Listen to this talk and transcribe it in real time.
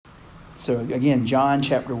So again, John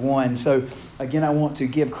chapter 1. So again, I want to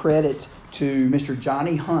give credit to Mr.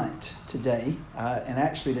 Johnny Hunt today. And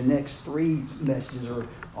actually the next 3 messages are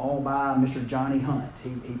all by Mr. Johnny Hunt.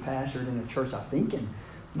 He pastored in a church, I think, in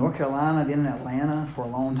North Carolina, then in Atlanta for a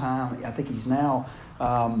long time. I think he's now,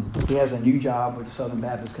 he has a new job with the Southern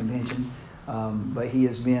Baptist Convention. But he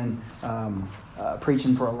has been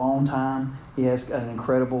preaching for a long time. He has an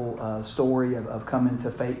incredible story of coming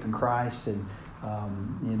to faith in Christ, and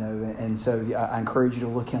and so I encourage you to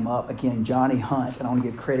look him up. Again, Johnny Hunt, and I want to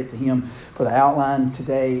give credit to him for the outline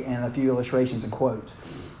today and a few illustrations and quotes.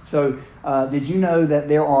 So, did you know that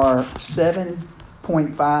there are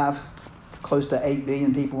 7.5, close to 8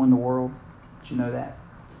 billion people in the world? Did you know that?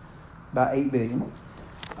 About 8 billion.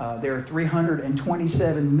 There are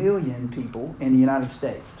 327 million people in the United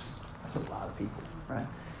States. That's a lot of people, right?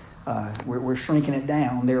 We're shrinking it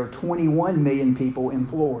down. There are 21 million people in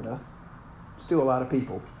Florida. Still a lot of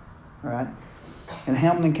people, all right? In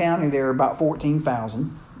Hamilton County, there are about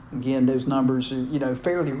 14,000. Again, those numbers are,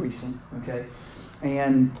 fairly recent, okay?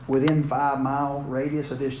 And within 5-mile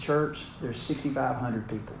radius of this church, there's 6,500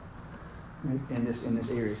 people in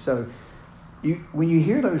this area. So when you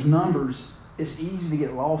hear those numbers, it's easy to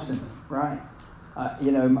get lost in them, right? I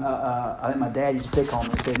think my dad used to pick on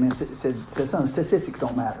me and said, son, statistics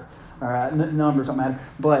don't matter, all right? Numbers don't matter.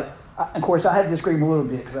 But, of course, I had to disagree a little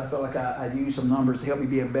bit because I felt like I'd use some numbers to help me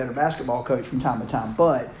be a better basketball coach from time to time.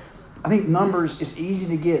 But I think numbers, it's easy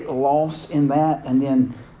to get lost in that and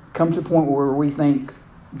then come to a point where we think,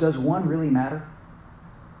 does one really matter?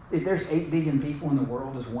 If there's 8 billion people in the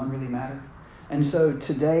world, does one really matter? And so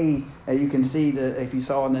today, you can see, if you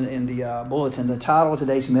saw in the bulletin, the title of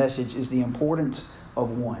today's message is The Importance of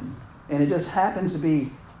One. And it just happens to be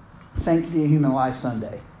Sanctity of Human Life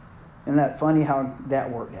Sunday. Isn't that funny how that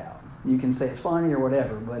worked out? You can say it's funny or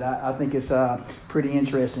whatever, but I think it's pretty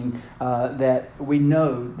interesting that we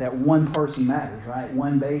know that one person matters, right?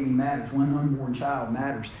 One baby matters. One unborn child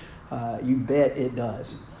matters. You bet it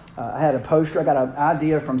does. I had a poster. I got an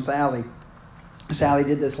idea from Sally. Sally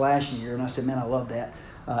did this last year, and I said, man, I love that.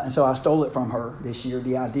 And so I stole it from her this year,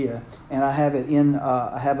 the idea. And I have it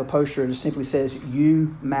I have a poster that simply says,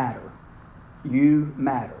 you matter. You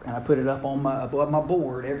matter. And I put it up above my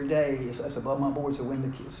board every day. It's above my board, so when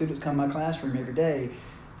the students come to my classroom every day,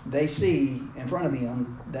 they see in front of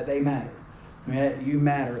them that they matter. You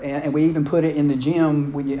matter. And we even put it in the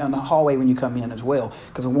gym, on the hallway when you come in as well,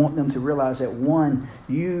 because I want them to realize that, one,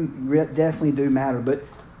 you definitely do matter. But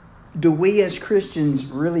do we as Christians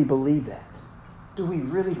really believe that? Do we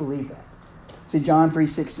really believe that? See, John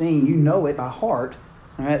 3:16, you know it by heart.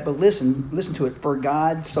 All right, but listen to it. For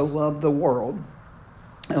God so loved the world.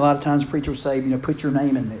 And a lot of times preachers say, put your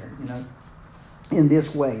name in there, In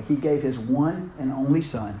this way, he gave his one and only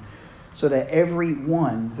Son, so that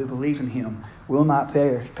everyone who believes in him will not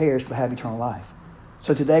perish but have eternal life.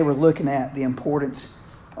 So today we're looking at the importance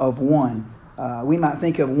of one. We might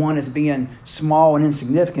think of one as being small and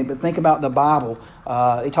insignificant, but think about the Bible.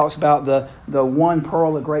 It talks about the one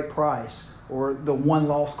pearl of great price, or the one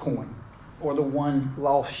lost coin, or the one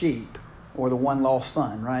lost sheep, or the one lost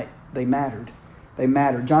son, right? They mattered. They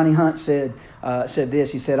mattered. Johnny Hunt said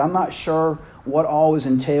this. He said, I'm not sure what all is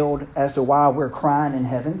entailed as to why we're crying in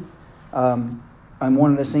heaven. On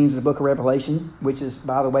one of the scenes of the book of Revelation, which is,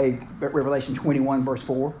 by the way, Revelation 21, verse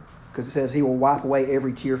 4, because it says he will wipe away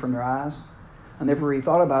every tear from their eyes. I never really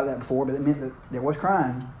thought about that before, but it meant that there was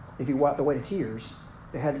crying. If he wiped away the tears,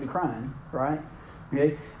 there had to be crying, right?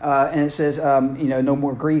 Okay, and it says, no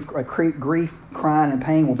more grief, crying, and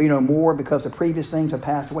pain will be no more because the previous things have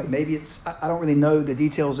passed away. Maybe I don't really know the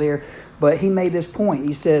details there, but he made this point.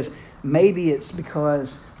 He says maybe it's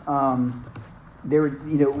because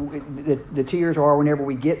the tears are whenever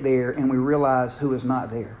we get there and we realize who is not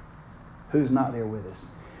there with us.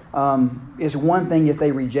 It's one thing if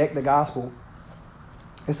they reject the gospel.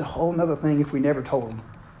 It's a whole other thing if we never told them.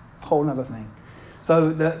 Whole other thing.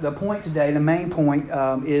 So the point today, the main point,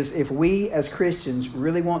 is if we as Christians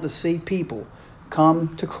really want to see people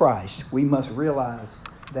come to Christ, we must realize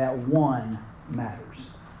that one matters.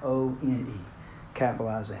 O-N-E.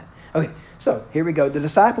 Capitalize that. Okay, so here we go. The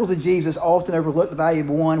disciples of Jesus often overlook the value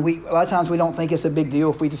of one. A lot of times we don't think it's a big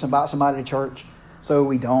deal if we just invite somebody to church, so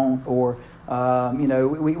we don't. Or,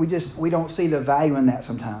 we don't see the value in that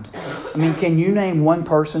sometimes. I mean, can you name one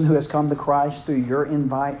person who has come to Christ through your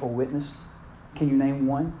invite or witness? Can you name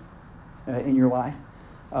one in your life?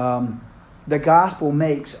 The gospel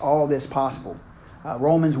makes all this possible.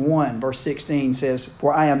 Romans 1, verse 16 says,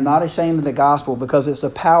 For I am not ashamed of the gospel, because it's the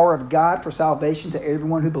power of God for salvation to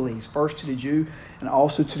everyone who believes, first to the Jew and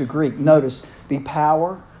also to the Greek. Notice, the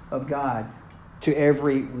power of God to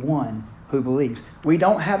every one who believes. We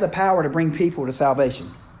don't have the power to bring people to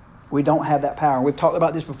salvation. We don't have that power. We've talked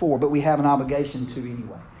about this before, but we have an obligation to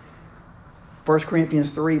anyway. 1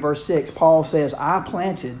 Corinthians 3, verse 6, Paul says, I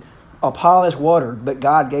planted, Apollos watered, but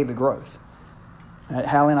God gave the growth.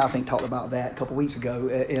 Hallie and I think talked about that a couple weeks ago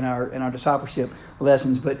in our discipleship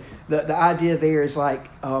lessons. But the idea there is like,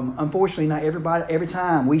 unfortunately, not everybody, every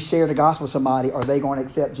time we share the gospel with somebody, are they going to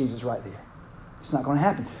accept Jesus right there? It's not going to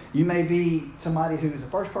happen. You may be somebody who's the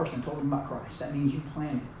first person told them about Christ. That means you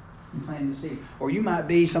planted. You planted the seed. Or you might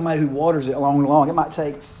be somebody who waters it along and along. It might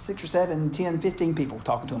take 6 or 7, 10, 15 people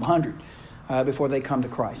talking to them, 100, before they come to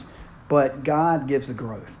Christ. But God gives the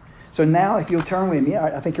growth. So now, if you'll turn with me,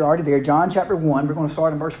 I think you're already there. John chapter 1, we're going to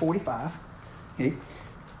start in verse 45. Okay.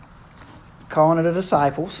 Calling it the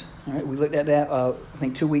disciples. All right, we looked at that, I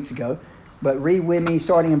think, 2 weeks ago. But read with me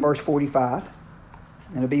starting in verse 45.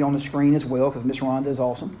 And it'll be on the screen as well because Miss Rhonda is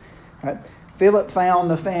awesome. All right. Philip found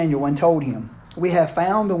Nathanael and told him, we have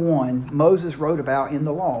found the one Moses wrote about in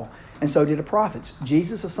the law, and so did the prophets,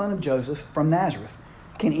 Jesus the son of Joseph from Nazareth.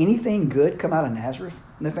 Can anything good come out of Nazareth?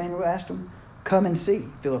 Nathanael asked him. Come and see,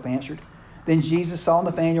 Philip answered. Then Jesus saw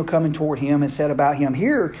Nathanael coming toward him and said about him,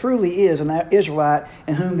 here truly is an Israelite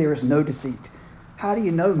in whom there is no deceit. How do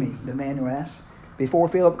you know me? Nathanael asked. Before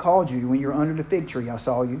Philip called you, when you were under the fig tree, I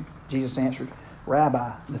saw you. Jesus answered.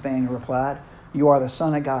 Rabbi, Nathanael replied, you are the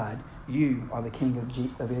Son of God. You are the King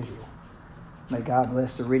of Israel. May God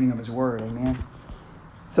bless the reading of his word. Amen.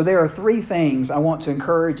 So there are 3 things I want to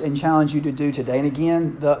encourage and challenge you to do today. And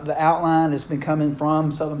again, the outline has been coming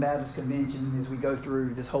from Southern Baptist Convention as we go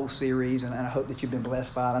through this whole series, and I hope that you've been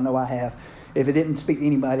blessed by it. I know I have. If it didn't speak to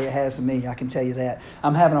anybody, it has to me. I can tell you that.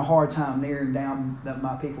 I'm having a hard time narrowing down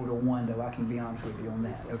my people to one, though. I can be honest with you on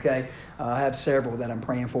that, okay? I have several that I'm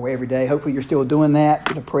praying for every day. Hopefully you're still doing that.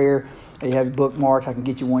 The prayer, you have it bookmarked. I can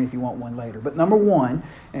get you one if you want one later. But number 1,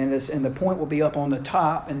 and the point will be up on the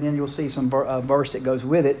top, and then you'll see some verse that goes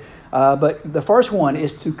with it. But the first one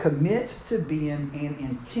is to commit to being an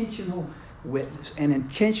intentional witness. An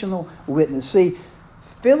intentional witness. See,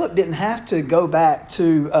 Philip didn't have to go back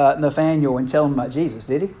to Nathanael and tell him about Jesus,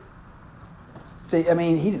 did he? See, I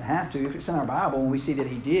mean, he didn't have to. It's in our Bible and we see that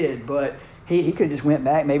he did, but he could have just went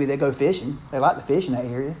back. Maybe they go fishing. They like to fish in that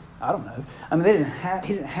area. I don't know. I mean,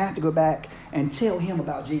 he didn't have to go back and tell him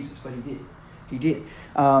about Jesus, but he did. He did.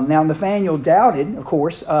 Now, Nathanael doubted, of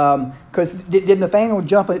course, because did Nathanael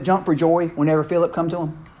jump for joy whenever Philip come to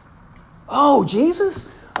him? Oh, Jesus?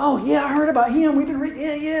 Oh, yeah, I heard about him. We've been reading.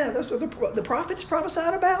 Yeah, that's what the prophets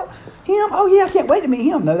prophesied about him. Oh, yeah, I can't wait to meet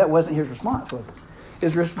him. No, that wasn't his response, was it?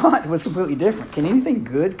 His response was completely different. Can anything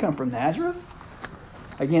good come from Nazareth?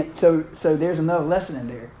 Again, so there's another lesson in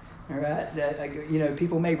there. All right, that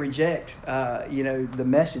people may reject the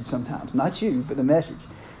message sometimes. Not you, but the message.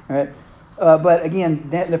 All right, but again,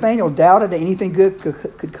 Nathanael doubted that anything good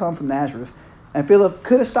could come from Nazareth, and Philip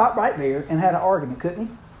could have stopped right there and had an argument, couldn't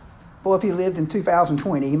he? Well, if he lived in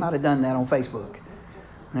 2020, he might have done that on Facebook.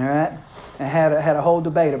 All right, and had a whole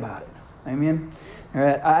debate about it. Amen. All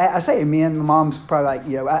right, I say amen. My mom's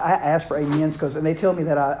probably like, I ask for amens because they tell me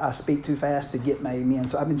that I speak too fast to get my amen.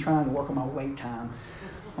 So I've been trying to work on my wait time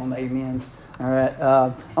on the amens. All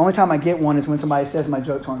right. Only time I get one is when somebody says my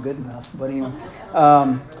jokes aren't good enough. But anyway,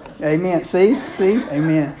 amen. See,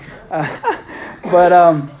 amen.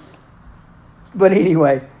 But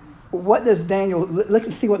anyway, what does Daniel? Look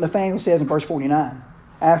and see what Nathanael says in verse 49.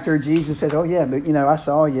 After Jesus says, "Oh yeah, but I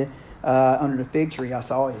saw you under the fig tree. I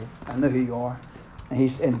saw you. I know who you are."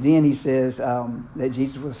 And then he says that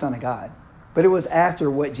Jesus was the Son of God. But it was after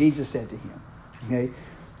what Jesus said to him. Okay,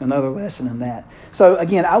 another lesson in that. So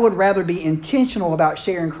again, I would rather be intentional about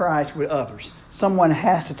sharing Christ with others. Someone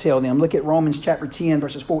has to tell them. Look at Romans chapter 10,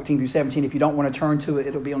 verses 14 through 17. If you don't want to turn to it,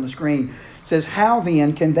 it'll be on the screen. It says, "How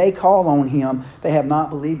then can they call on him they have not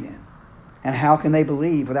believed in? And how can they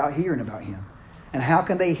believe without hearing about him? And how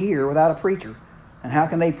can they hear without a preacher? And how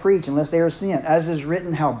can they preach unless they are sent? As is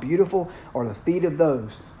written, how beautiful are the feet of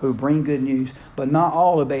those who bring good news, but not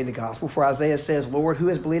all obey the gospel. For Isaiah says, Lord, who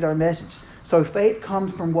has believed our message? So faith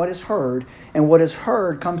comes from what is heard, and what is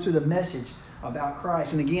heard comes through the message about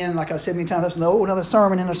Christ." And again, like I said many times, there's another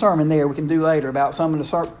sermon in a sermon there we can do later about some of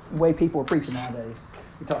the way people are preaching nowadays.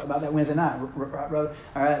 We talked about that Wednesday night, right, brother?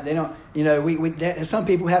 All right, they don't, some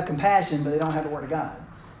people have compassion, but they don't have the Word of God.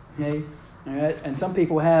 Okay? All right? And some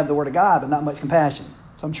people have the Word of God, but not much compassion.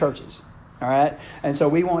 Some churches. All right? And so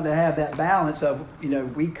we want to have that balance of,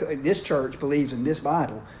 this church believes in this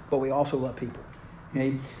Bible, but we also love people.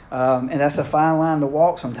 Okay? And that's a fine line to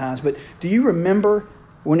walk sometimes. But do you remember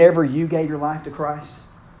whenever you gave your life to Christ?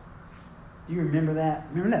 Do you remember that?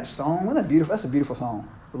 Remember that song? Wasn't that beautiful? That's a beautiful song.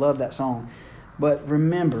 I love that song. But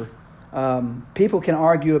remember, people can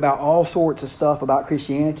argue about all sorts of stuff about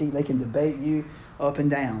Christianity. They can debate you up and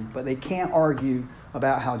down, but they can't argue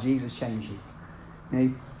about how Jesus changed you.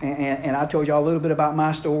 Okay? And I told you all a little bit about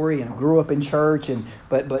my story, and I grew up in church,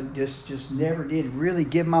 but just never did really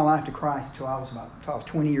give my life to Christ until I was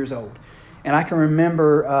 20 years old. And I can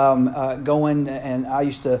remember going, and I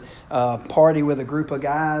used to party with a group of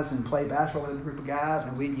guys and play basketball with a group of guys,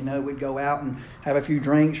 and we'd go out and have a few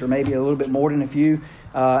drinks, or maybe a little bit more than a few.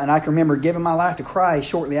 And I can remember giving my life to Christ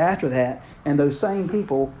shortly after that, and those same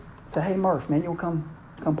people say, "Hey, Murph, man, you'll come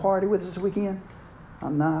party with us this weekend?"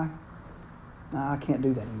 Nah, I can't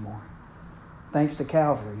do that anymore. Thanks to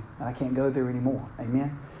Calvary, I can't go there anymore.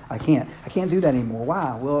 Amen. I can't do that anymore.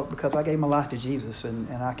 Why? Well, because I gave my life to Jesus,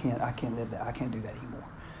 and I can't live that. I can't do that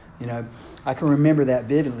anymore. I can remember that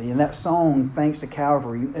vividly. And that song, Thanks to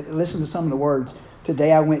Calvary, listen to some of the words.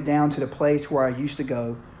 Today I went down to the place where I used to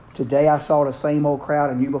go. Today I saw the same old crowd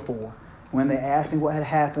I knew before. When they asked me what had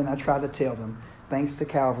happened, I tried to tell them, thanks to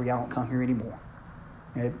Calvary, I don't come here anymore.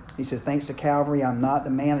 Right? He says, thanks to Calvary, I'm not the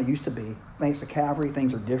man I used to be. Thanks to Calvary,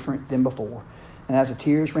 things are different than before. And as the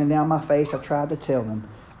tears ran down my face, I tried to tell them,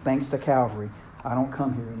 thanks to Calvary, I don't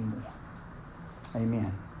come here anymore.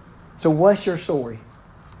 Amen. So what's your story?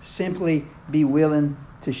 Simply be willing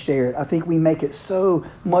to share it. I think we make it so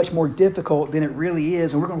much more difficult than it really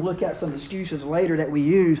is. And we're going to look at some excuses later that we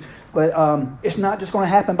use. But it's not just going to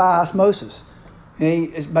happen by osmosis. Okay?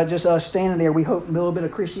 It's by just us standing there. We hope a little bit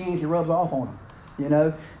of Christianity rubs off on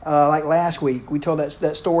them. Like last week, we told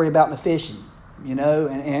that story about the fishing.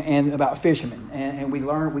 And about fishermen, and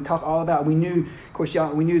we talked all about. We knew, of course,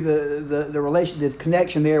 we knew the relation, the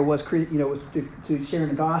connection there was, was to sharing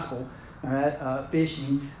the gospel. All right,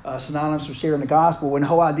 fishing, synonymous with sharing the gospel. And the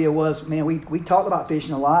whole idea was, man, we talked about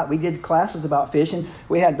fishing a lot. We did classes about fishing.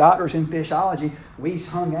 We had doctors in fishology. We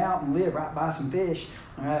hung out and lived right by some fish.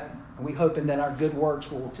 All right, and we hoping that our good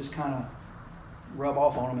works will just kind of rub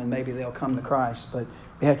off on them, and maybe they'll come to Christ. But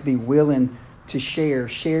we have to be willing to share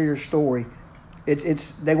your story.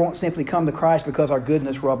 They won't simply come to Christ because our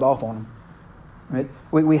goodness rubbed off on them. Right?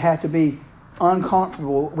 We have to be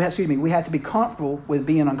uncomfortable. We have to be comfortable with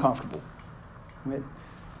being uncomfortable. Right?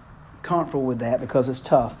 Comfortable with that because it's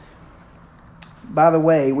tough. By the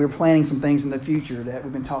way, we're planning some things in the future that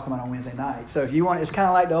we've been talking about on Wednesday night. So if you want, it's kind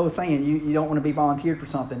of like the old saying, you don't want to be volunteered for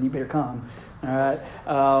something, you better come. All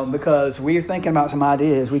right, because we're thinking about some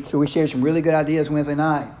ideas. So we shared some really good ideas Wednesday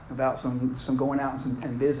night about some going out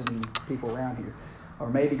and visiting people around here, or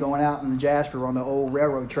maybe going out in Jasper on the old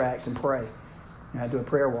railroad tracks and pray. Do a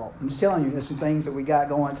prayer walk. I'm just telling you, there's some things that we got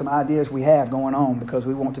going, some ideas we have going on because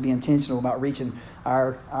we want to be intentional about reaching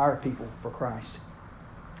our people for Christ.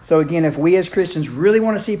 So again, if we as Christians really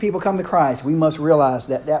want to see people come to Christ, we must realize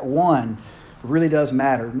that one really does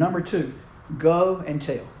matter. Number 2, go and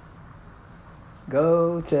tell.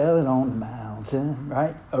 Go tell it on the mountain,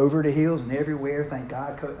 right? Over the hills and everywhere. Thank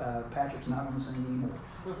God Patrick's not on the scene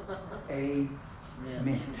anymore.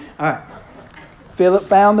 Amen. All right. Philip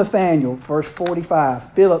found Nathanael, verse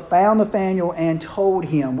 45. Philip found Nathanael and told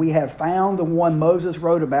him, we have found the one Moses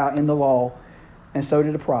wrote about in the law, and so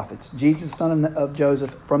did the prophets, Jesus, son of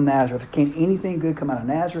Joseph from Nazareth. Can anything good come out of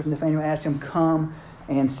Nazareth? Nathanael asked him, come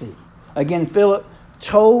and see. Again, Philip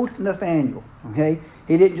told Nathanael, okay?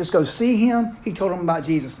 He didn't just go see him. He told him about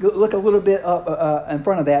Jesus. Look a little bit up in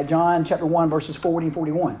front of that. John chapter 1, verses 40 and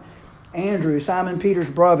 41. Andrew, Simon Peter's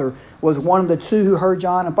brother, was one of the 2 who heard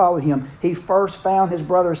John and followed him. He first found his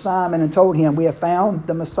brother Simon and told him, we have found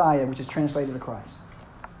the Messiah, which is translated to Christ.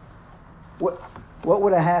 What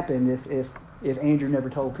would have happened if Andrew never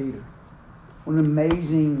told Peter? What an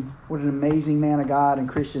amazing man of God and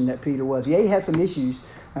Christian that Peter was. Yeah, he had some issues.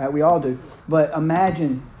 We all do. But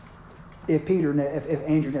imagine if Andrew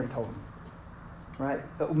never told him, right?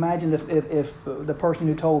 Imagine if the person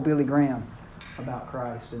who told Billy Graham about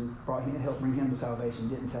Christ and helped bring him to salvation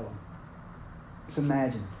didn't tell him. Just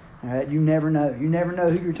imagine. All right? You never know. You never know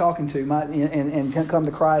who you're talking to and can come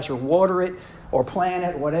to Christ or water it or plant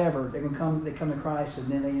it, whatever. They come to Christ and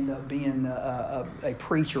then they end up being a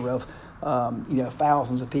preacher of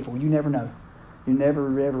thousands of people. You never know. You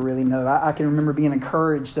never ever really know. I can remember being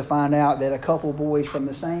encouraged to find out that a couple boys from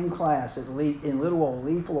the same class in Little Old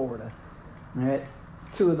Lee, Florida, right?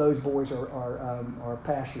 2 of those boys are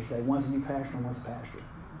pastors today. One's a new pastor and one's a pastor.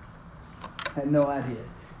 I had no idea.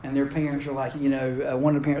 And their parents are like,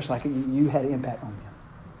 one of the parents like, you had an impact on them.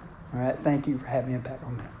 All right, thank you for having an impact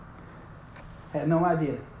on them. Had no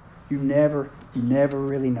idea. You never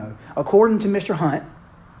really know. According to Mr. Hunt,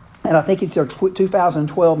 and I think it's their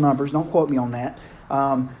 2012 numbers. Don't quote me on that.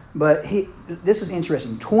 But this is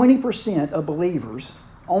interesting. 20% of believers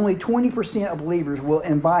only 20% of believers will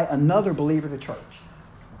invite another believer to church,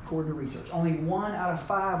 according to research. Only 1 out of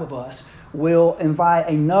 5 of us will invite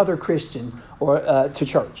another Christian or to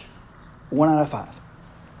church. 1 out of 5.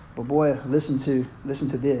 But boy, listen to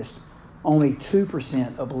this. Only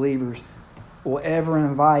 2% of believers will ever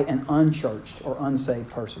invite an unchurched or unsaved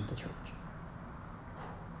person to church.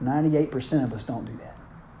 98% of us don't do that.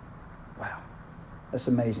 Wow. That's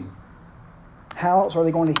amazing. How else are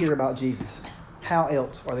they going to hear about Jesus? How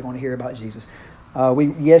else are they going to hear about Jesus?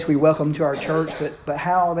 We welcome them to our church, but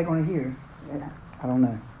how are they going to hear? I don't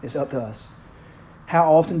know. It's up to us.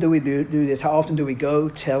 How often do we do this? How often do we go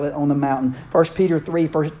tell it on the mountain? 1 Peter 3,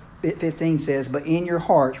 verse 15 says, "But in your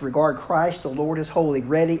hearts regard Christ the Lord as holy,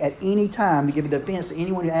 ready at any time to give a defense to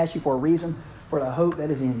anyone who asks you for a reason for the hope that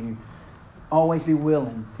is in you." Always be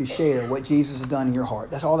willing to share what Jesus has done in your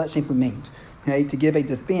heart. That's all that simply means. Okay? To give a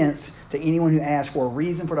defense to anyone who asks for a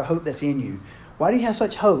reason for the hope that's in you. Why do you have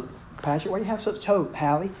such hope, Patrick? Why do you have such hope,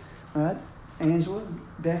 Hallie? Right? Angela,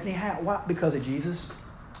 Bethany, why? Because of Jesus.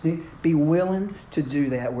 Be willing to do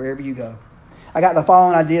that wherever you go. I got the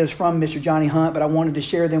following ideas from Mr. Johnny Hunt, but I wanted to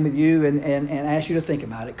share them with you and ask you to think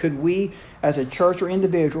about it. Could we, as a church or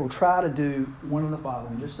individual, try to do one of the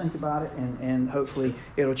following? Just think about it, and hopefully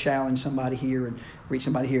it'll challenge somebody here and reach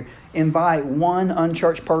somebody here. Invite one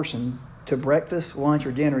unchurched person to breakfast, lunch,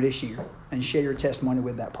 or dinner this year and share your testimony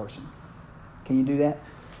with that person. Can you do that?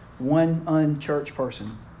 One unchurched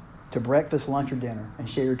person to breakfast, lunch, or dinner and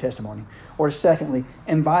share your testimony. Or secondly,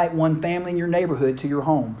 invite one family in your neighborhood to your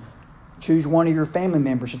home. Choose one of your family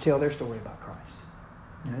members to tell their story about Christ.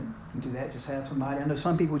 You can do that. Just have somebody. I know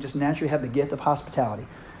some people just naturally have the gift of hospitality.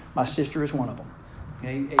 My sister is one of them.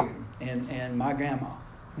 Okay? And my grandma.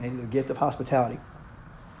 Okay? The gift of hospitality.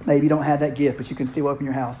 Maybe you don't have that gift, but you can still open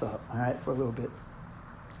your house up, all right, for a little bit.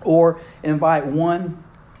 Or invite one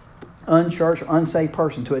unchurched or unsaved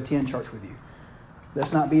person to attend church with you.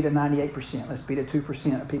 Let's not be the 98%. Let's be the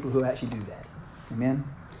 2% of people who actually do that. Amen?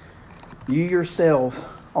 You yourselves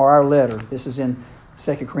are our letter. This is in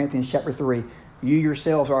 2 Corinthians chapter 3. You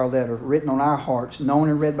yourselves are our letter, written on our hearts, known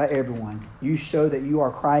and read by everyone. You show that you are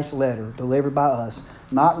Christ's letter, delivered by us,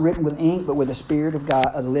 not written with ink, but with the Spirit of God,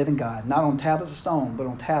 of the living God, not on tablets of stone, but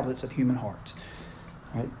on tablets of human hearts.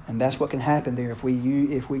 Right? And that's what can happen there if we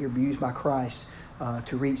are used by Christ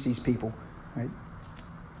to reach these people. Right?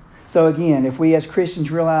 So again, if we as Christians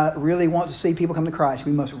really want to see people come to Christ,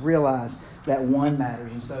 we must realize that one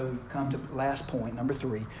matters. And so come to last point, number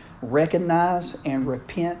 3. Recognize and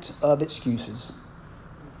repent of excuses.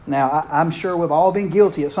 Now, I'm sure we've all been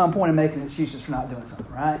guilty at some point of making excuses for not doing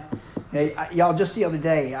something, right? Hey, y'all, just the other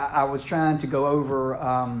day, I was trying to go over,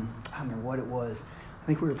 I don't remember what it was. I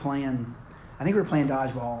think we were playing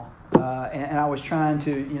dodgeball. And I was trying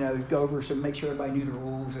to, go over so make sure everybody knew the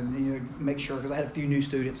rules and, make sure, because I had a few new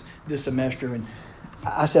students this semester. And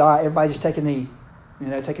I said, all right, everybody just take a knee.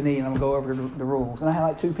 Take a knee, and I'm going to go over the rules. And I had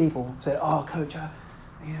like 2 people said, oh, Coach,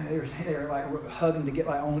 they were like hugging to get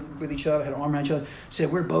like on with each other, had an arm around each other.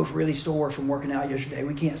 Said, we're both really sore from working out yesterday.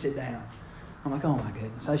 We can't sit down. I'm like, oh my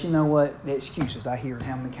goodness. So you know what? The excuses I hear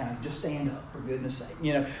how many kind of just stand up for goodness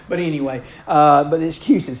sake, But anyway, but the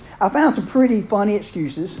excuses. I found some pretty funny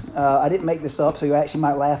excuses. I didn't make this up, so you actually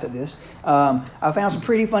might laugh at this. I found some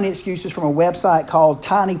pretty funny excuses from a website called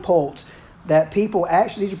Tiny Pulse that people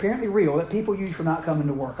actually, these are apparently real, that people use for not coming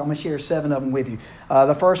to work. I'm going to share 7 of them with you.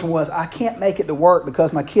 The first one was, I can't make it to work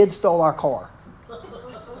because my kids stole our car.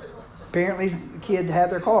 Apparently, the kid had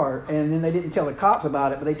their car, and then they didn't tell the cops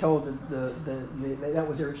about it, but they told that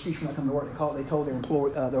was their excuse for not coming to work. They told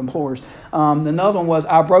their employers. Another one was,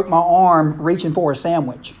 I broke my arm reaching for a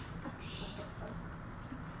sandwich.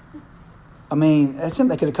 I mean, that's something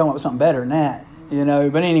they could have come up with something better than that,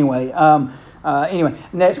 But anyway,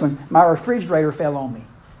 next one, my refrigerator fell on me.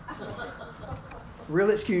 Real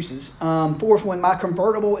excuses. Fourth one, my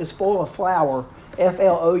convertible is full of flour,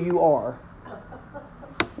 Flour.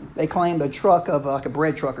 They claimed a truck of like a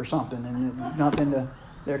bread truck or something and jumped into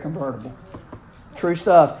their convertible. True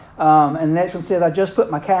stuff. And the next one says, I just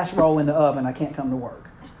put my casserole in the oven. I can't come to work.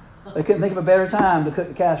 They couldn't think of a better time to cook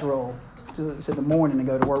the casserole. It's in the morning to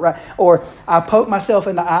go to work, right? Or I poked myself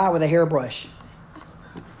in the eye with a hairbrush.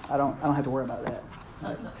 I don't have to worry about that.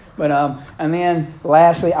 But and then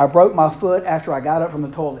lastly, I broke my foot after I got up from the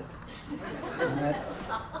toilet.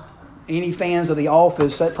 Any fans of The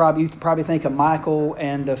Office, that you probably think of Michael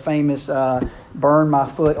and the famous burn my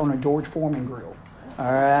foot on a George Foreman grill.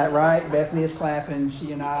 All right? Bethany is clapping.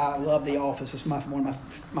 She and I love The Office. It's one of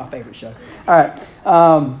my favorite shows. All right.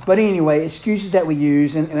 But anyway, excuses that we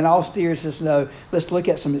use. And in all seriousness, though, let's look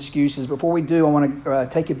at some excuses. Before we do, I want to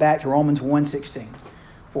take you back to Romans 1:16.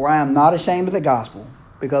 For I am not ashamed of the gospel,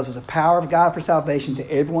 because it's the power of God for salvation to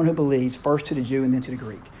everyone who believes, first to the Jew and then to the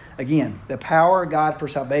Greek. Again, the power of God for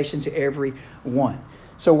salvation to everyone.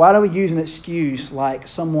 So why do we use an excuse like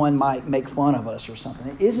someone might make fun of us or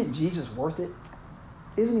something? Isn't Jesus worth it?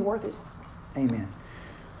 Isn't he worth it? Amen.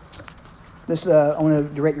 I want to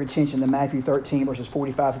direct your attention to Matthew 13, verses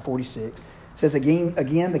 45 to 46. It says, again,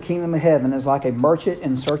 the kingdom of heaven is like a merchant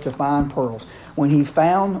in search of fine pearls. When he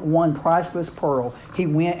found one priceless pearl, he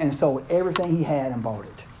went and sold everything he had and bought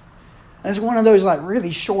it. And it's one of those like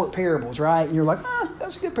really short parables, right? And you're like,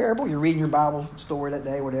 that's a good parable. You're reading your Bible story that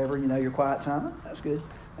day, whatever, your quiet time. That's good.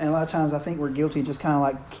 And a lot of times I think we're guilty of just kind of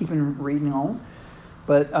like keeping reading on.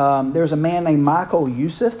 But there's a man named Michael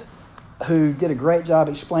Youssef who did a great job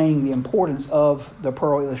explaining the importance of the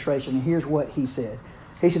pearl illustration. And here's what he said.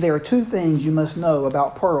 He said, there are two things you must know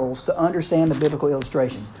about pearls to understand the biblical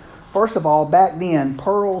illustration. First of all, back then,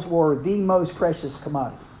 pearls were the most precious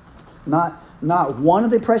commodity. Not one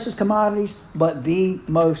of the precious commodities, but the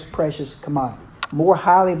most precious commodity. More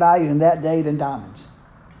highly valued in that day than diamonds.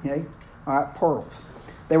 Okay? All right, pearls.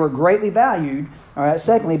 They were greatly valued, all right,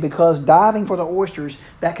 secondly, because diving for the oysters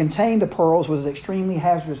that contained the pearls was an extremely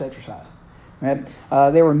hazardous exercise. Right?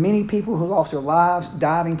 There were many people who lost their lives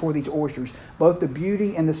diving for these oysters. Both the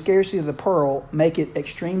beauty and the scarcity of the pearl make it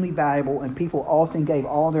extremely valuable, and people often gave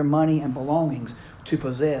all their money and belongings to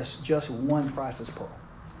possess just one priceless pearl.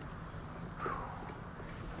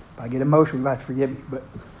 If I get emotional, you'll have to forgive me, but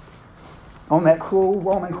on that cruel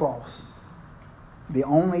Roman cross, the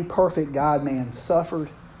only perfect God-man suffered,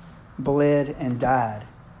 bled, and died.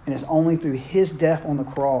 And it's only through his death on the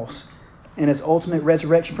cross and his ultimate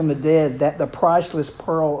resurrection from the dead that the priceless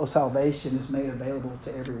pearl of salvation is made available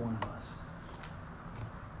to every one of us.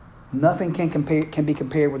 Nothing can be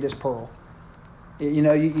compared with this pearl.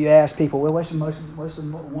 You ask people, well, what's the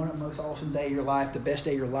most awesome day of your life, the best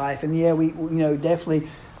day of your life? And yeah, we definitely,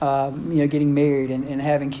 getting married and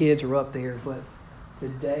having kids are up there. But the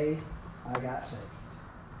day I got saved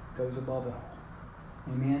goes above it all.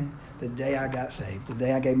 Amen. The day I got saved, the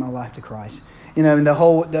day I gave my life to Christ. And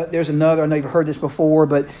there's another, I know you've heard this before,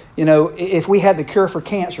 but, if we had the cure for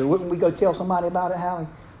cancer, wouldn't we go tell somebody about it, Hallie?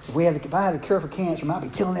 If I had a cure for cancer, I'd be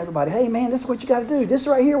telling everybody, hey, man, this is what you got to do. This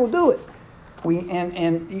right here will do it.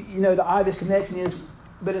 The obvious connection is,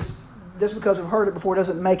 but it's just because we've heard it before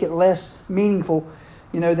doesn't make it less meaningful,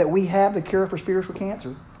 that we have the cure for spiritual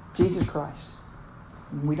cancer, Jesus Christ.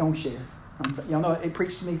 And we don't share. Y'all know it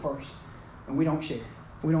preached to me first. And we don't share.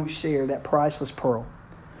 We don't share that priceless pearl.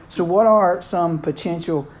 So what are some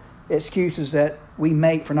potential excuses that we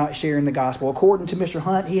make for not sharing the gospel? According to Mr.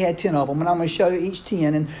 Hunt, he had 10 of them, and I'm going to show you each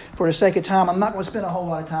 10. And for the sake of time, I'm not going to spend a whole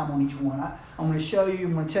lot of time on each one. I'm going to show you,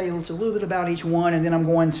 I'm going to tell you a little bit about each one, and then I'm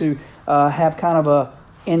going to have kind of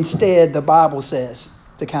instead the Bible says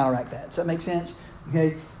to counteract that. Does that make sense?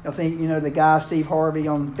 Okay. I think, the guy Steve Harvey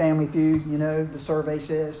on Family Feud, the survey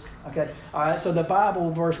says. Okay. All right. So the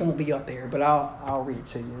Bible verse won't be up there, but I'll read it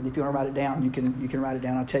to you. And if you want to write it down, you can write it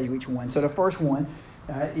down. I'll tell you each one. So the first one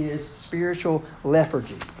is spiritual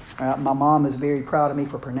lethargy. All right. My mom is very proud of me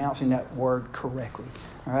for pronouncing that word correctly.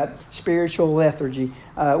 All right. Spiritual lethargy.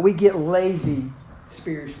 We get lazy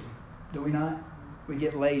spiritually, do we not? We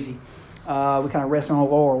get lazy. We kind of rest on our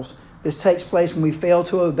laurels. This takes place when we fail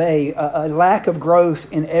to obey. A lack of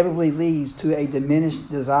growth inevitably leads to a diminished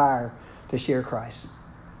desire to share Christ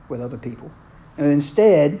with other people. And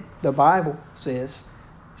instead, the Bible says,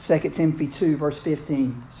 2 Timothy 2, verse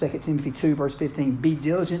 15, 2 Timothy 2, verse 15, be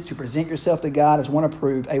diligent to present yourself to God as one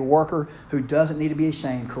approved, a worker who doesn't need to be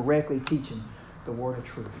ashamed, correctly teaching the word of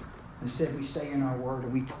truth. Instead, we stay in our word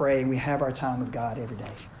and we pray and we have our time with God every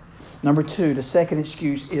day. Number 2, the second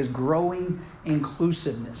excuse is growing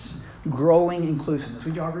inclusiveness. Growing inclusiveness.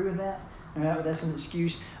 Would y'all agree with that? That's an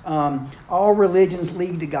excuse. All religions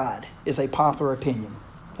lead to God is a popular opinion.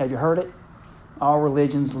 Have you heard it? All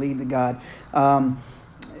religions lead to God.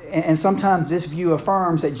 And sometimes this view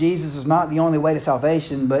affirms that Jesus is not the only way to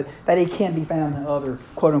salvation, but that he can be found in other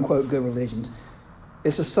quote-unquote good religions.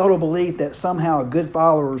 It's a subtle belief that somehow good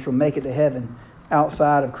followers will make it to heaven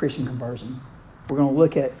outside of Christian conversion. We're going to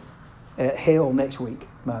look at hell next week,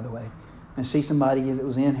 by the way, and see somebody that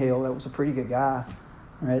was in hell that was a pretty good guy.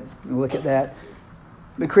 Right? We'll look at that.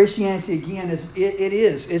 But Christianity, again,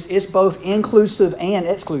 it's both inclusive and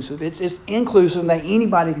exclusive. It's inclusive in that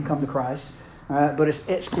anybody can come to Christ, but it's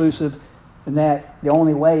exclusive in that the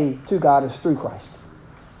only way to God is through Christ.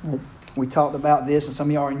 Right? We talked about this, and some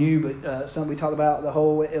of y'all are new, but we talked about the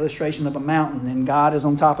whole illustration of a mountain, and God is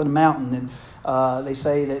on top of the mountain, and they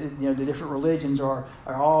say that the different religions are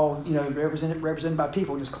all represented by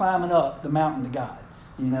people just climbing up the mountain to God.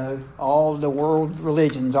 all the world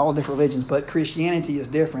religions, all different religions, but Christianity is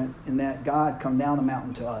different in that God come down the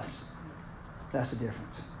mountain to us. That's the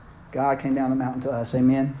difference. God came down the mountain to us.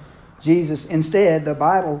 Amen. Jesus, instead, the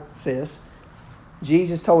Bible says,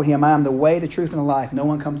 Jesus told him, I am the way, the truth, and the life. No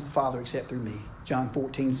one comes to the Father except through me. John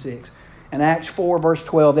 14:6. And Acts 4, verse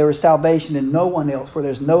 12, there is salvation in no one else, for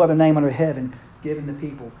there's no other name under heaven given to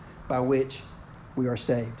people by which we are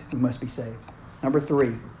saved. We must be saved. Number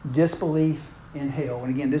 3, disbelief in hell.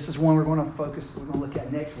 And again, this is one we're going to look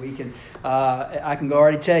at next week. And I can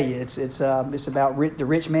already tell you, it's about the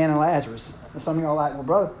rich man and Lazarus. And some of you are like, well,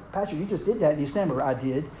 Brother Patrick, you just did that in December. I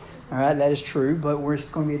did. All right, that is true, but it's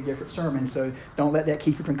going to be a different sermon, so don't let that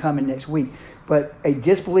keep you from coming next week. But a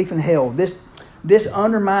disbelief in hell, this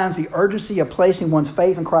undermines the urgency of placing one's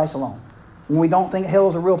faith in Christ alone. When we don't think hell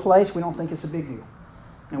is a real place, we don't think it's a big deal.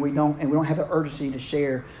 And we don't have the urgency to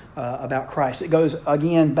share about Christ. It goes,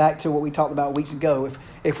 again, back to what we talked about weeks ago.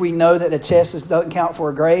 If we know that the test doesn't count for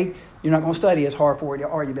a grade, you're not going to study as hard for it,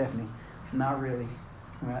 are you, Bethany? Not really.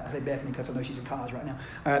 All right, I say Bethany because I know she's in college right now.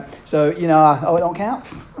 All right, so, it don't count?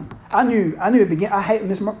 I knew at the beginning. I hate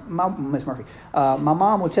Miss Murphy. My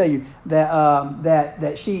mom will tell you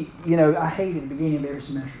that she, I hated the beginning of every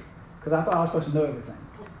semester because I thought I was supposed to know everything.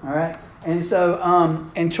 All right, and so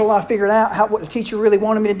until I figured out what the teacher really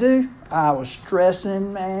wanted me to do, I was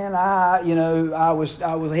stressing, man. I was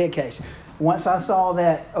a head case. Once I saw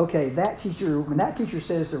that, okay, when that teacher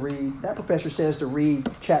says to read, that professor says to read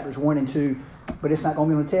chapters 1 and 2, but it's not going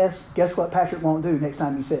to be on the test, guess what Patrick won't do next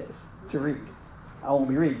time he says to read? I won't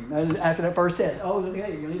be reading. After that first test,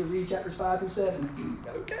 okay, you need to read chapters 5 through 7.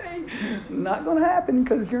 Okay, not going to happen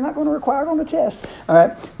because you're not going to require it on the test. All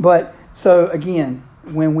right, but so again,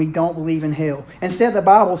 when we don't believe in hell, instead the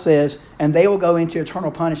Bible says, and they will go into eternal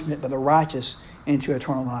punishment, but the righteous into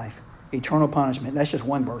eternal life. Eternal punishment. That's just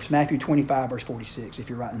one verse. Matthew 25, verse 46, if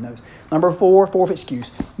you're writing notes. Number 4, fourth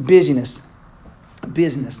excuse, busyness.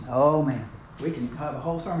 Business. Oh, man. We can have a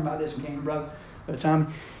whole sermon about this. We can't, brother. By the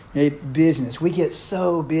time, business. We get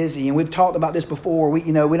so busy, and we've talked about this before. We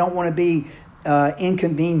don't want to be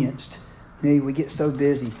inconvenienced. We get so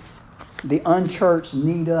busy. The unchurched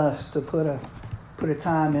need us to put a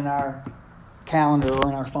time in our calendar or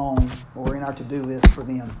in our phone or in our to-do list for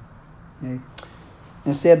them.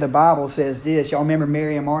 Instead, the Bible says this. Y'all remember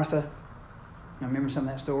Mary and Martha? Y'all remember some of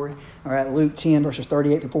that story? All right, Luke 10, verses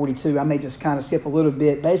 38 to 42. I may just kind of skip a little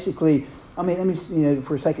bit. Basically, let me,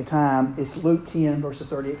 for the sake of time, it's Luke 10, verses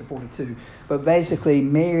 38 to 42. But basically,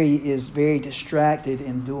 Mary is very distracted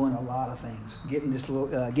in doing a lot of things. Getting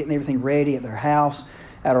everything ready at their house,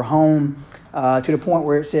 at her home, to the point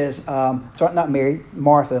where it says,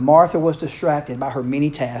 Martha. Martha was distracted by her many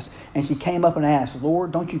tasks, and she came up and asked,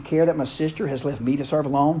 Lord, don't you care that my sister has left me to serve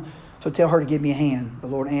alone? So tell her to give me a hand. The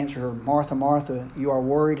Lord answered her, Martha, Martha, you are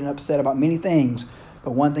worried and upset about many things,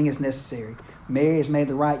 but one thing is necessary. Mary has made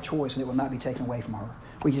the right choice, and it will not be taken away from her.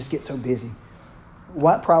 We just get so busy.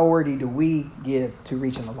 What priority do we give to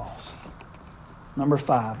reaching the lost? Number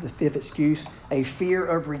 5, the fifth excuse, a fear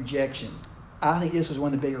of rejection. I think this was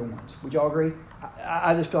one of the bigger ones. Would y'all agree?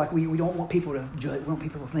 I just feel like we don't want people to judge. We want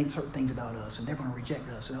people to think certain things about us, and they're going to reject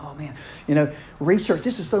us. And oh man, research.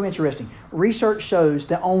 This is so interesting. Research shows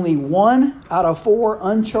that only 1 out of 4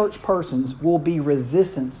 unchurched persons will be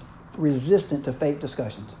resistant to faith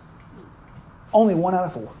discussions. Only 1 out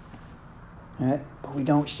of 4. All right, but we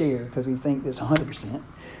don't share because we think that's 100%.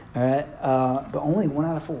 All right, but only 1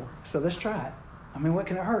 out of 4. So let's try it. What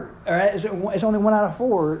can it hurt? All right, it's only 1 out of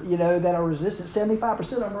 4, that are resistant. 75%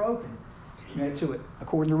 of them are open to it,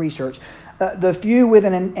 according to research. The few with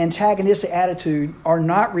an antagonistic attitude are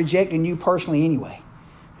not rejecting you personally anyway.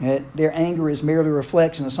 Their anger is merely a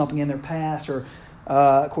reflection of something in their past. Or,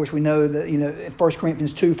 of course, we know that, 1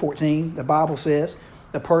 Corinthians 2:14, the Bible says,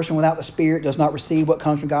 the person without the Spirit does not receive what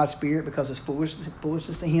comes from God's Spirit because it's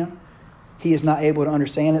foolishness to him. He is not able to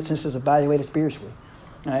understand it since it's evaluated spiritually.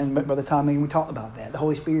 And by the time we talked about that, the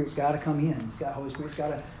Holy Spirit's got to come in. The Holy Spirit's got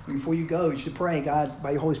to, before you go, you should pray, God,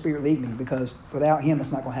 by your Holy Spirit, lead me, because without Him,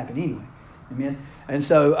 it's not going to happen anyway. Amen. And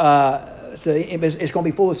so it's going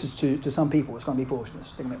to be foolishness to some people. It's going to be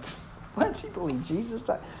foolishness. They're going to be, what? You believe Jesus?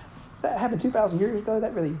 That happened 2,000 years ago.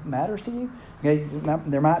 That really matters to you? Okay,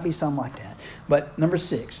 there might be some like that. But number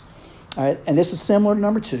 6, all right, and this is similar to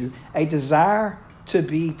number 2, a desire to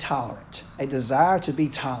be tolerant. A desire to be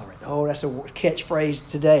tolerant. Oh, that's a catchphrase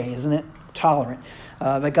today, isn't it? Tolerant.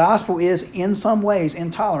 The gospel is in some ways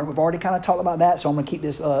intolerant. We've already kind of talked about that, so I'm going to keep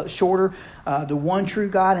this shorter. The one true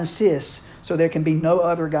God insists so there can be no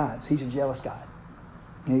other gods. He's a jealous God.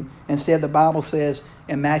 Okay? Instead, the Bible says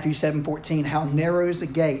in Matthew 7:14, how narrow is the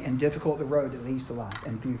gate and difficult the road that leads to life,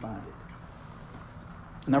 and few find it.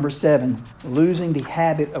 Number 7, losing the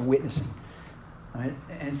habit of witnessing. Right?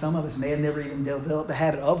 And some of us may have never even developed the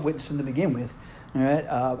habit of witnessing to begin with. All right?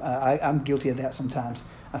 I'm guilty of that sometimes.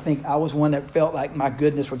 I think I was one that felt like my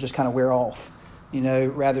goodness would just kind of wear off,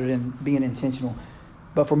 rather than being intentional.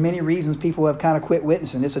 But for many reasons, people have kind of quit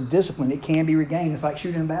witnessing. It's a discipline. It can be regained. It's like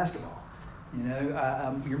shooting basketball.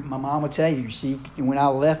 My mom would tell you, when I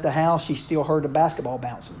left the house, she still heard the basketball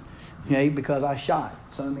bouncing, because I shot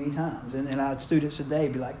so many times. And I had students today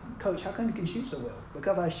be like, Coach, how come you can shoot so well?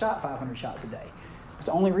 Because I shot 500 shots a day. That's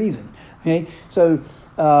the only reason. Okay, so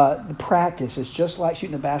the practice is just like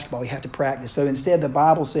shooting a basketball. You have to practice. So instead, the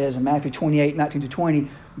Bible says in Matthew 28:19-20,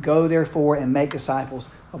 go therefore and make disciples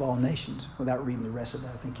of all nations. Without reading the rest of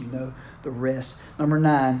that, I think you know the rest. Number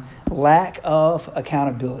 9, lack of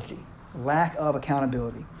accountability. Lack of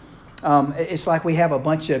accountability. It's like we have a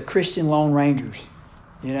bunch of Christian Lone Rangers.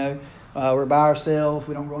 We're by ourselves.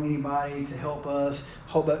 We don't want anybody to help us.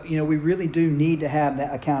 But we really do need to have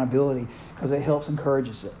that accountability because it helps encourage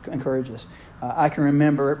us. I can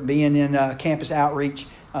remember being in campus outreach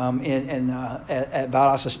at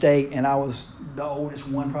Valdosta State, and I was the oldest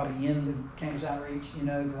one probably in the campus outreach.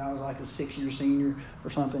 I was like a 6-year senior or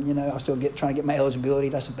something. I was still trying to get my eligibility.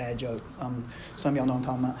 That's a bad joke. Some of y'all know what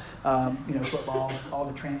I'm talking about. Football, all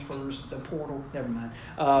the transfers, the portal. Never mind.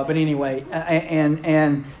 But anyway,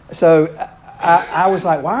 and so I was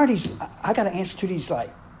like, why are these? I got to answer to these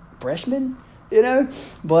like freshmen,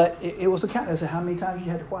 But it was a count. I said, how many times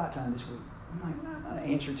you had the quiet time this week? I'm like, I'm not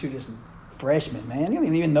an answer to this freshman, man. You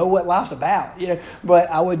don't even know what life's about, But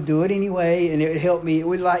I would do it anyway, and it would help me. It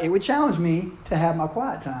would challenge me to have my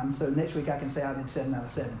quiet time. So next week I can say I did 7 out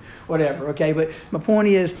of 7, whatever. Okay, but my point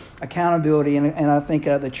is accountability, and I think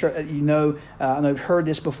the church. I know you've heard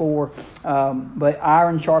this before, but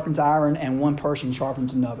iron sharpens iron, and one person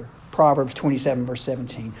sharpens another. Proverbs 27, verse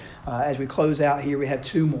 17. As we close out here, we have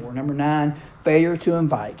 2 more. Number 9, failure to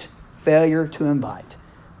invite. Failure to invite.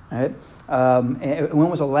 All right. When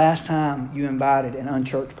was the last time you invited an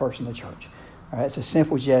unchurched person to church? All right, it's a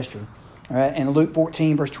simple gesture. All right, and Luke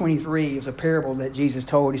 14, verse 23 is a parable that Jesus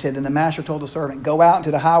told. He said, then the master told the servant, go out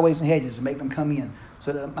into the highways and hedges and make them come in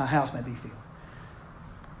so that my house may be filled.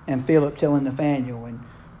 And Philip telling Nathanael, and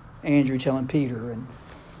Andrew telling Peter. And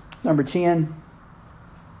number 10,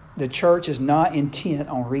 the church is not intent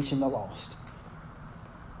on reaching the lost.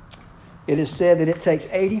 It is said that it takes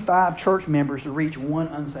 85 church members to reach one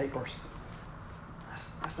unsaved person.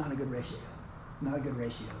 That's not a good ratio. Not a good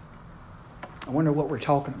ratio. I wonder what we're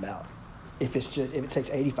talking about. If it takes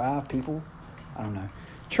 85 people, I don't know.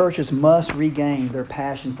 Churches must regain their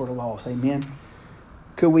passion for the lost. Amen.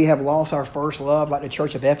 Could we have lost our first love like the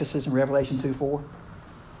church of Ephesus in Revelation 2:4?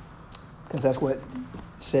 Because that's what it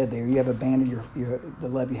said there. You have abandoned the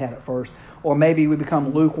love you had at first. Or maybe we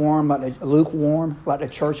become lukewarm like the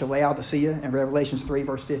church of Laodicea in Revelation 3,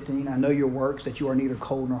 verse 15. I know your works, that you are neither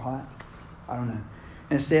cold nor hot. I don't know.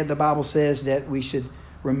 Instead, the Bible says that we should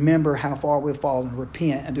remember how far we've fallen,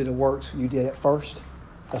 repent, and do the works you did at first.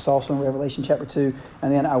 That's also in Revelation chapter 2.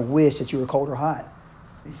 And then I wish that you were cold or hot.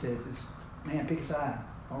 He says this, man, pick a side.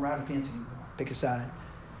 Don't ride the fence anymore. Pick a side.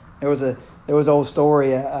 There was an old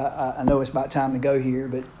story. I know it's about time to go here,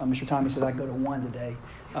 but Mr. Tommy says I can go to 1 today.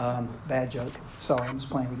 Bad joke. Sorry, I'm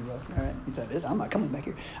just playing with you, bro. All right. He said, I'm not coming back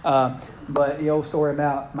here. But the old story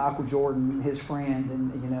about Michael Jordan, his friend,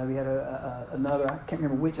 and he had another. I can't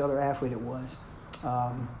remember which other athlete it was.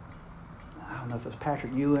 I don't know if it was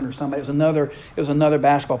Patrick Ewing or somebody. It was another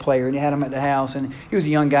basketball player, and he had him at the house, and he was a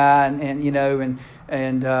young guy, and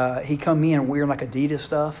he come in wearing like Adidas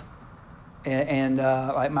stuff. And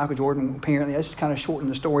like Michael Jordan, apparently, that's just kind of shortened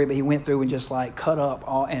the story, but he went through and just like cut up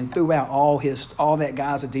and threw out all that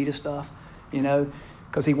guy's Adidas stuff,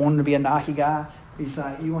 because he wanted to be a Nike guy. He's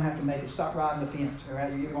like, you're going to have to make it. Stop riding the fence, all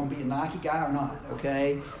right? You're going to be a Nike guy or not,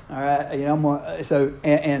 okay? All right, I'm going to,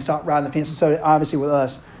 and stop riding the fence. And so obviously with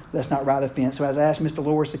us, let's not ride the fence. So as I asked Mr.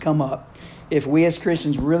 Loris to come up, if we as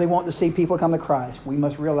Christians really want to see people come to Christ, we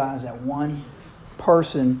must realize that one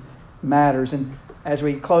person matters. And as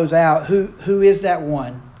we close out, who is that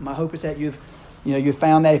one? My hope is that you've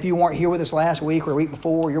found that. If you weren't here with us last week or a week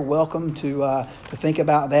before, you're welcome to think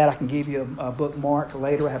about that. I can give you a bookmark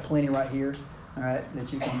later. I have plenty right here, all right,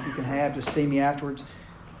 that you can have. Just see me afterwards.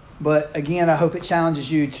 But again, I hope it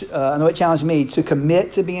challenges you. I know it challenged me to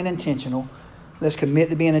commit to being intentional. Let's commit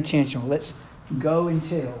to being intentional. Let's go and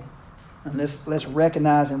tell, and let's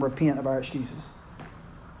recognize and repent of our excuses.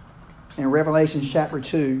 In Revelation chapter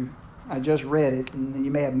 2. I just read it, and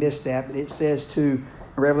you may have missed that, but it says in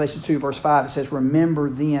Revelation 2, verse 5, it says, remember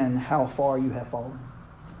then how far you have fallen.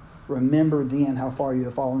 remember then how far you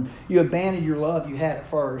have fallen. You abandoned your love you had at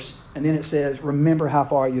first, and then it says, remember how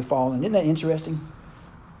far you have fallen. Isn't that interesting?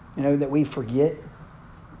 That we forget.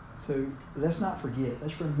 So let's not forget.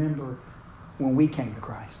 Let's remember when we came to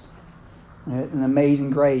Christ. Right? An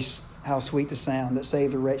amazing grace, how sweet the sound that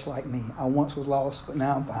saved a wretch like me. I once was lost, but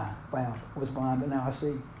now I'm found. Was blind, but now I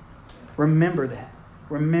see. Remember that.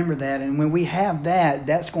 Remember that. And when we have that,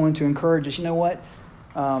 that's going to encourage us. You know what?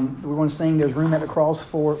 We're going to sing There's Room at the Cross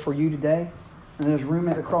for you today. And there's room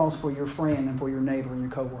at the cross for your friend and for your neighbor and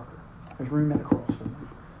your coworker. There's room at the cross for them.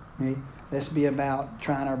 Okay? Let's be about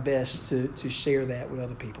trying our best to share that with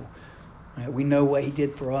other people. Right? We know what he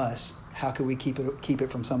did for us. How can we keep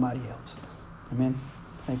it from somebody else? Amen.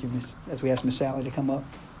 Thank you, Miss. As we ask Miss Sally to come up.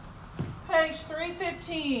 Page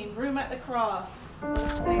 315, Room at the Cross.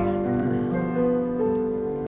 Let's stand.